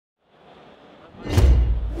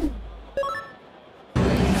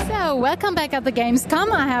So, welcome back at the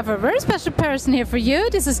Gamescom. I have a very special person here for you.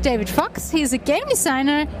 This is David Fox. He's a game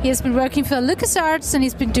designer. He has been working for LucasArts and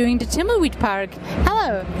he's been doing the Timberweed Park.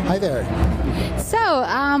 Hello. Hi there. So,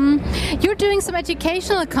 you're doing some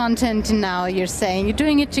educational content now, you're saying. You're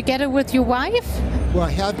doing it together with your wife? Well,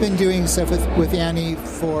 I have been doing stuff with Annie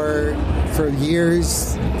for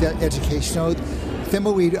years, educational.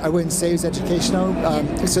 Thimbleweed, I wouldn't say is educational.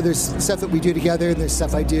 So there's stuff that we do together, and there's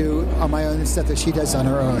stuff I do on my own, and stuff that she does on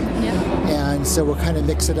her own. Yeah. And so we'll kind of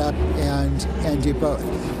mix it up and do both.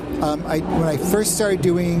 When I first started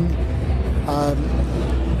doing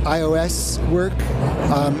iOS work,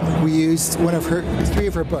 we used three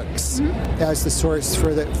of her books as the source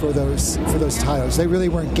for those titles. They really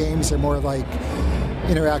weren't games; they're more like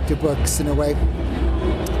interactive books in a way.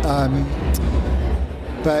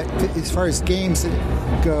 But as far as games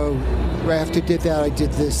go, right after I did that, I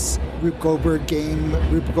did this Rube Goldberg game.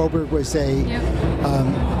 Rube Goldberg was a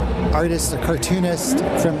artist, a cartoonist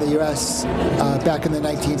from the U.S. Back in the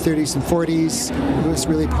 1930s and 40s. He was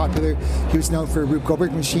really popular. He was known for Rube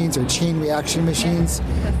Goldberg machines or chain reaction machines.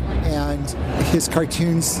 And his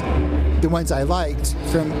cartoons, the ones I liked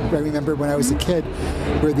from I remember when I was a kid,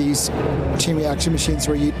 were these chain reaction machines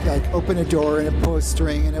where you'd like open a door and it'd pull a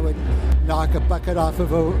string and it would knock a bucket off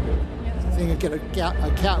of a thing and get a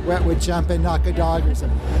cat wet would jump and knock a dog or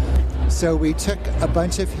something. So we took a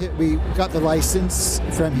bunch of we got the license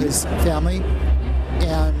from his family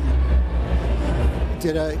and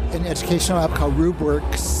did an educational app called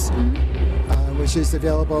RubeWorks, which is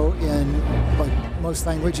available in like most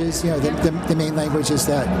languages, the main languages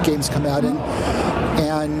that games come out in.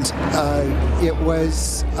 And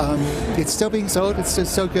it's still being sold. It's still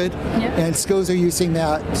so good. Yep. And schools are using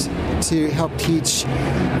that to help teach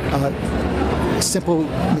simple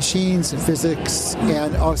machines and physics,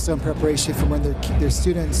 and also in preparation for when their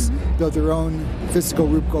students build their own physical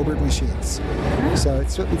Rube Goldberg machines. So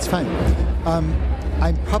it's fun.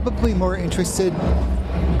 I'm probably more interested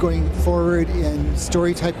going forward in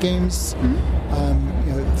story-type games.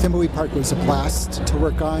 Thimbleweed Park was a blast to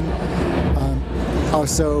work on.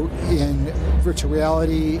 Also in virtual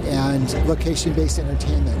reality and location-based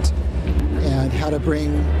entertainment, and how to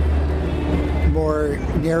bring more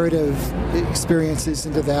narrative experiences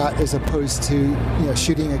into that as opposed to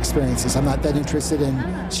shooting experiences. I'm not that interested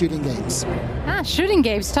in shooting games. Shooting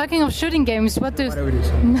games. Talking of shooting games, what do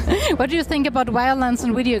you think about violence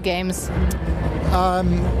in video games?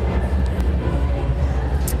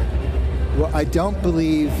 Well, I don't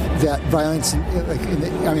believe that violence,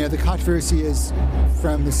 the controversy is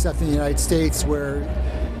from the stuff in the United States where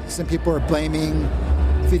some people are blaming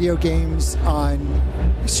video games on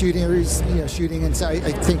shooters, shooting, and so I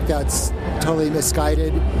think that's totally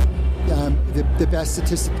misguided. The best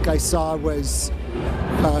statistic I saw was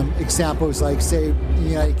examples like, say, in the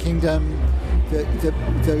United Kingdom,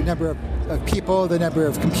 the number of people, the number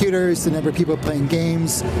of computers, the number of people playing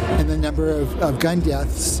games, and the number of gun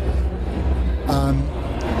deaths.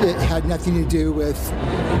 It had nothing to do with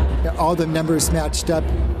all the numbers matched up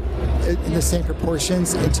in the same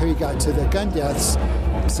proportions until you got to the gun deaths.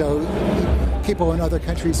 So people in other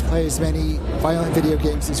countries play as many violent video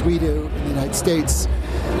games as we do in the United States.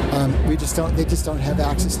 They just don't have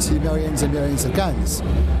access to millions and millions of guns.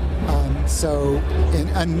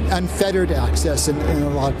 Unfettered access in a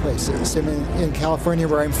lot of places. I mean, in California,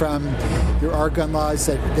 where I'm from, there are gun laws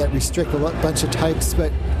that restrict a bunch of types,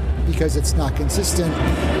 but because it's not consistent,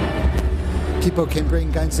 people can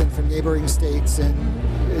bring guns in from neighboring states, and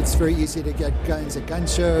it's very easy to get guns at gun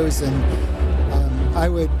shows. And I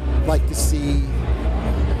would like to see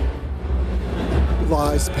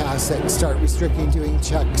laws passed that start restricting doing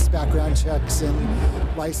checks, background checks,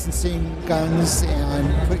 and licensing guns, and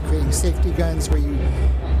creating safety guns where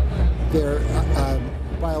they're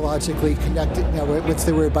biologically connected. Now, what's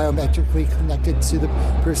the word? Biometrically connected to the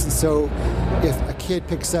person. So, if a kid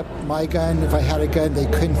picks up my gun, if I had a gun, they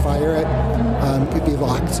couldn't fire it. It'd be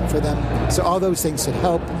locked for them. So, all those things should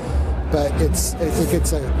help. But I think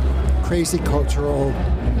it's a crazy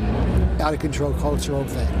out of control cultural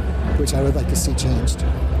thing, which I would like to see changed.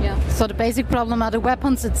 Yeah. So the basic problem are the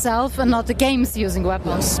weapons itself and not the games using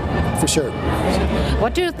weapons. Yes, for sure.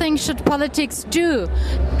 What do you think should politics do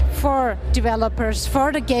for developers,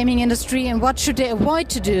 for the gaming industry, and what should they avoid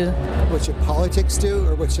to do? What should politics do,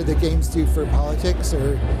 or what should the games do for politics,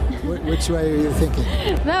 or? Which way are you thinking?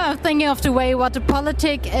 No, I'm thinking of the way what the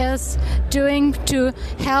politic is doing to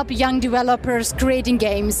help young developers creating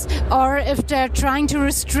games, or if they're trying to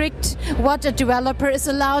restrict what a developer is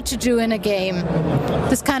allowed to do in a game.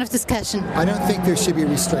 This kind of discussion. I don't think there should be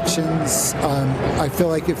restrictions. I feel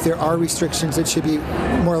like if there are restrictions, it should be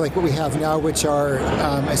more like what we have now, which are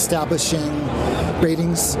establishing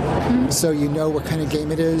ratings, so you know what kind of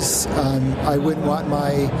game it is. I wouldn't want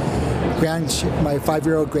my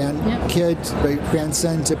 5-year-old grandkid, my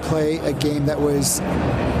grandson, to play a game that was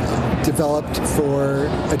developed for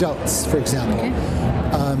adults, for example. Okay.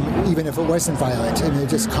 Even if it wasn't violent, and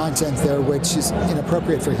there's just content there which is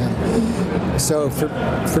inappropriate for him. So for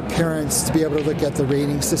parents to be able to look at the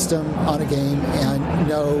rating system on a game and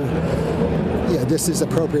know, yeah, this is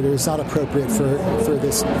appropriate or it's not appropriate for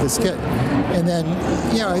this kid. And then,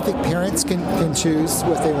 I think parents can choose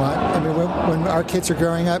what they want. I mean, when our kids are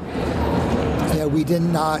growing up, we did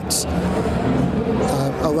not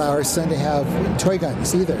allow our son to have toy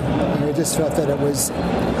guns either. We just felt that it was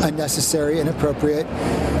unnecessary, inappropriate.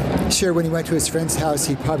 Sure, when he went to his friend's house,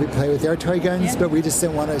 he'd probably play with their toy guns, but we just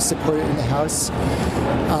didn't want to support it in the house.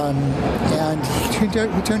 And he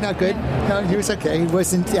turned out good. No, he was okay. He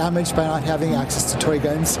wasn't damaged by not having access to toy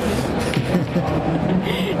guns.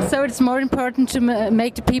 So it's more important to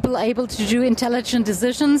make the people able to do intelligent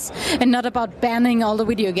decisions and not about banning all the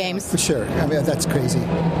video games. For sure. I mean, that's crazy.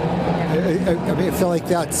 I feel like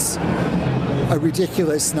that's a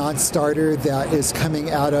ridiculous non-starter that is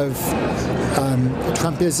coming out of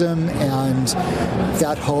Trumpism and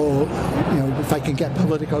that whole, if I can get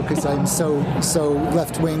political because I'm so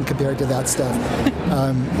left-wing compared to that stuff.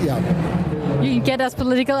 You can get as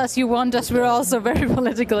political as you want, as we're also very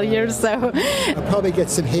political here, so... I'll probably get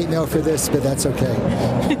some hate mail for this, but that's okay.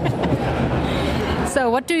 So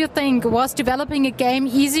what do you think? Was developing a game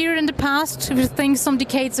easier in the past, do you think, some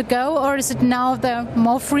decades ago, or is it now there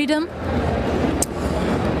more freedom?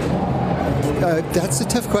 That's a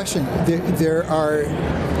tough question. There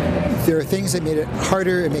are things that made it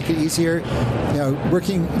harder and make it easier.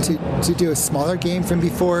 Working to do a smaller game from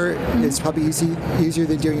before is probably easier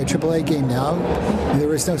than doing a AAA game now. There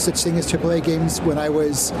was no such thing as AAA games when I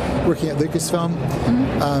was working at Lucasfilm.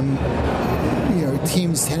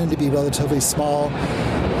 Teams tended to be relatively small.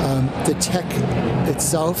 The tech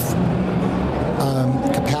itself,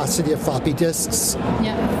 capacity of floppy disks,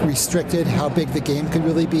 restricted how big the game could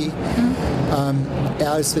really be.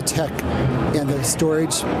 As the tech and the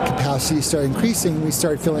storage capacity started increasing, we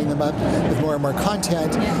started filling them up with more and more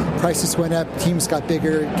content. Prices went up, teams got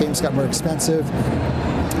bigger, games got more expensive.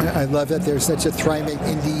 I love that there's such a thriving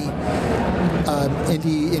indie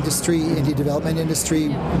development industry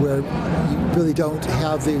where you really don't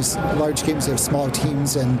have these large games. You have small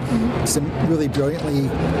teams and some really brilliantly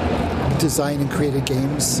designed and created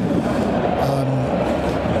games.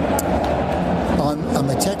 On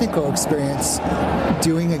the technical experience,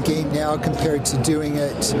 doing a game now compared to doing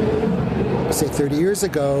it, say, 30 years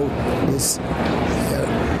ago is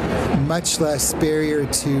much less barrier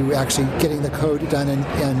to actually getting the code done, and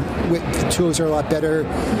the tools are a lot better.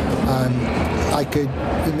 I could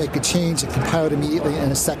make a change and compile it immediately in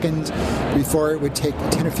a second. Before, it would take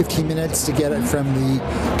 10 or 15 minutes to get it from the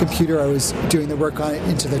computer I was doing the work on it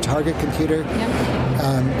into the target computer.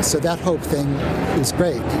 So that whole thing is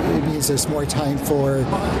great. It means there's more time for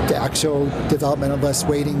the actual development and less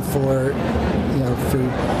waiting for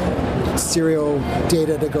serial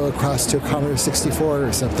data to go across to a Commodore 64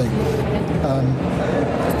 or something.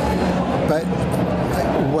 But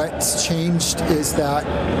what's changed is that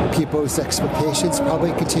people's expectations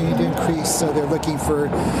probably continue to increase, so they're looking for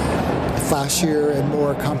flashier and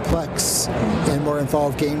more complex and more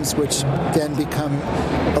involved games, which then become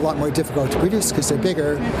a lot more difficult to produce because they're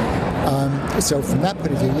bigger. So from that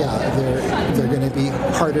point of view, they're going to be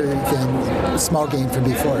harder than a small game from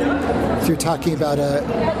before. If you're talking about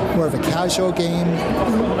more of a casual game,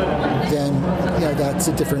 then that's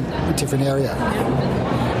a different area.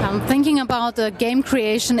 I'm thinking about the game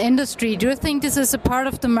creation industry. Do you think this is a part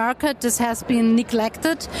of the market that has been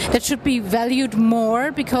neglected, that should be valued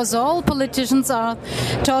more, because all politicians are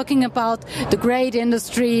talking about the great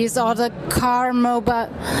industries or the car, mobile,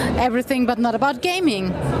 everything, but not about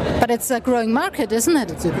gaming? But it's a growing market, isn't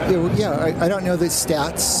it? I don't know the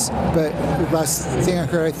stats, but the last thing I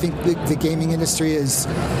heard, I think the gaming industry is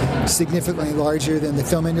significantly larger than the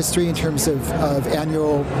film industry in terms of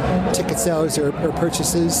annual ticket sales or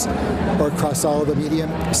purchases, or across all of the medium.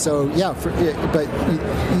 So but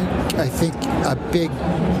I think a big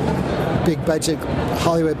budget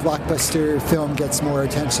Hollywood blockbuster film gets more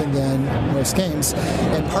attention than most games,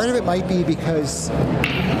 and part of it might be because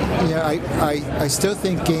I still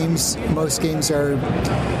think most games are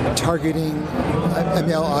targeting a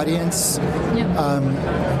male audience.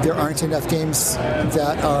 There aren't enough games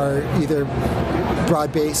that are either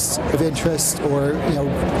broad-based of interest or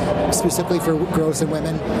specifically for girls and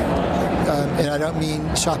women. And I don't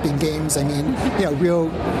mean shopping games. I mean, real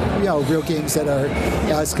games that are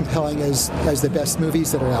as compelling as the best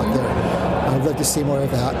movies that are out there. I'd love to see more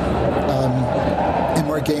of that, and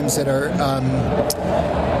more games that are,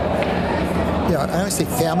 I don't want to say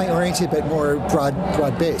family-oriented, but more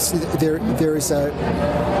broad-based. There's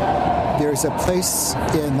a place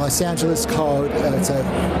in Los Angeles called it's a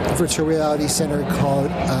virtual reality center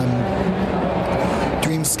called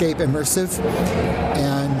Dreamscape Immersive,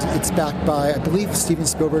 and it's backed by, I believe, Steven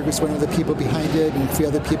Spielberg was one of the people behind it, and a few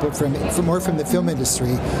other people from the film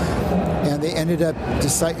industry. And they ended up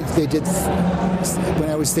when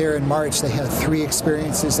I was there in March, they had 3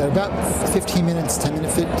 experiences that are about 15 minutes, 10 to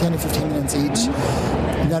 15 minutes each.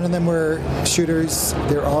 None of them were shooters.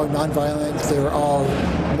 They're all nonviolent. They were all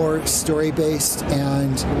more story-based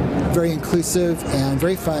and very inclusive and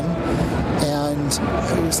very fun. And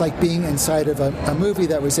it was like being inside of a movie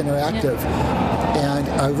that was interactive. And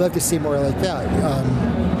I would love to see more like that.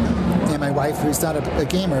 And my wife, who's not a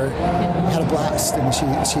gamer, had a blast, and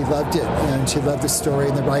she loved it, and she loved the story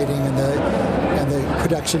and the writing and the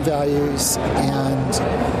production values. And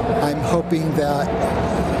I'm hoping that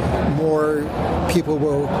more people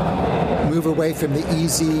will move away from the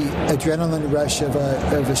easy adrenaline rush of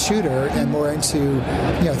a shooter and more into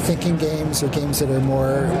thinking games or games that they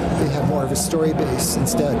have more of a story base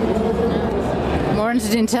instead. More into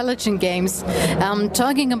the intelligent games.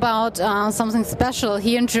 Talking about something special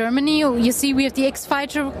here in Germany, you see we have the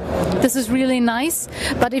X-Fighter. This is really nice.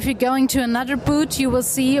 But if you're going to another booth, you will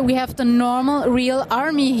see we have the normal real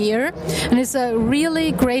army here. And it's a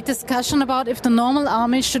really great discussion about if the normal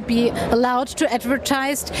army should be allowed to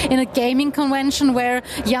advertise in a gaming convention where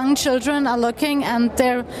young children are looking and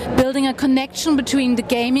they're building a connection between the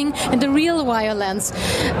gaming and the real violence.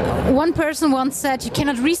 One person once said you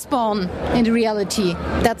cannot respawn in the reality.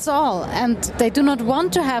 That's all, and they do not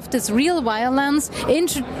want to have this real violence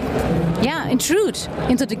intrude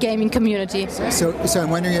into the gaming community. So I'm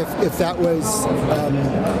wondering if that was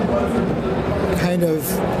kind of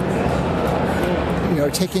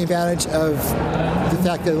taking advantage of the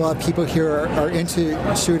fact that a lot of people here are into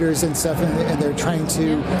shooters and stuff, and they're trying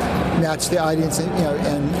to match the audience,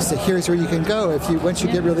 and so here's where you can go once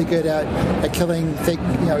you get really good at killing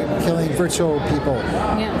killing virtual people.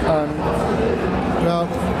 Well,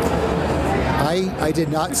 I did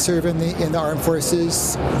not serve in the armed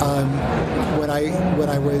forces when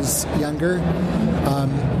I was younger.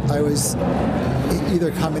 I was either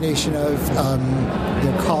a combination of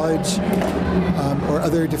college or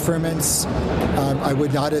other deferments. I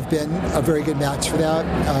would not have been a very good match for that.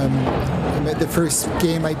 The first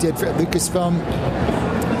game I did for Lucasfilm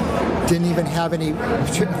didn't even have any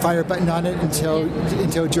fire button on it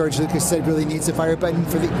until George Lucas said really needs a fire button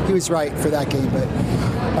he was right for that game, but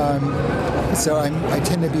so I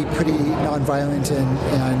tend to be pretty nonviolent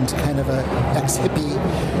and kind of a ex-hippie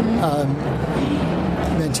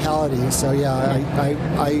mentality. So yeah,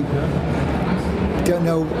 I don't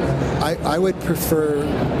know. I would prefer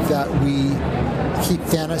that we keep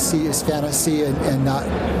fantasy as fantasy and not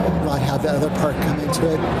have that other part come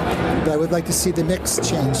into it. But I would like to see the mix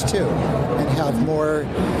change too, and have more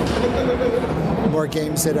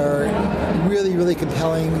games that are really, really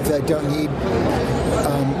compelling, that don't need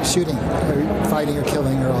shooting or fighting or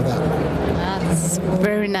killing or all that. That's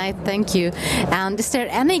very nice, thank you. And is there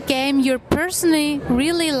any game you're personally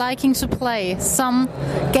really liking to play? Some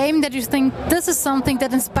game that you think, this is something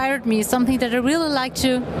that inspired me, something that I really like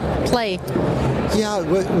to play? Yeah,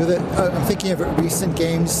 I'm thinking of recent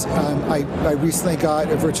games. I recently got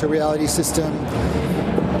a virtual reality system.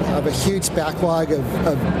 I have a huge backlog of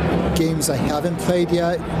games I haven't played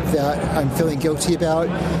yet that I'm feeling guilty about.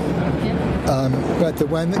 But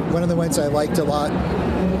one of the ones I liked a lot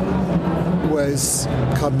was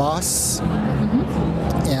called Moss,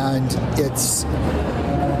 and it's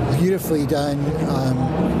beautifully done.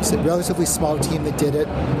 It's a relatively small team that did it,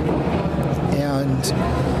 and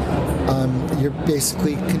you're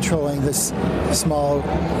basically controlling this small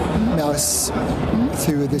mouse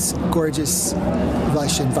through this gorgeous,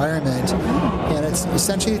 lush environment, and it's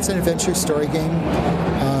an adventure story game.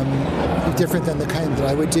 Different than the kind that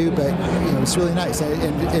I would do, but it's really nice,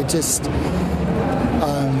 and it just you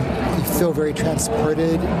feel very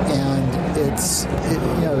transported, and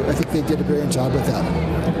I think they did a brilliant job with that.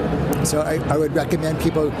 So I would recommend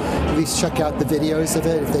people at least check out the videos of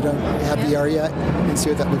it if they don't have VR yet and see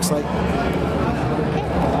what that looks like.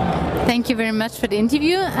 Thank you very much for the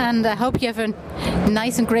interview, and I hope you have a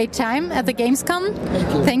nice and great time at the Gamescom.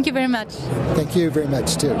 Thank you. Thank you very much. Thank you very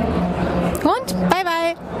much, too. Und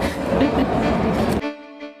bye-bye.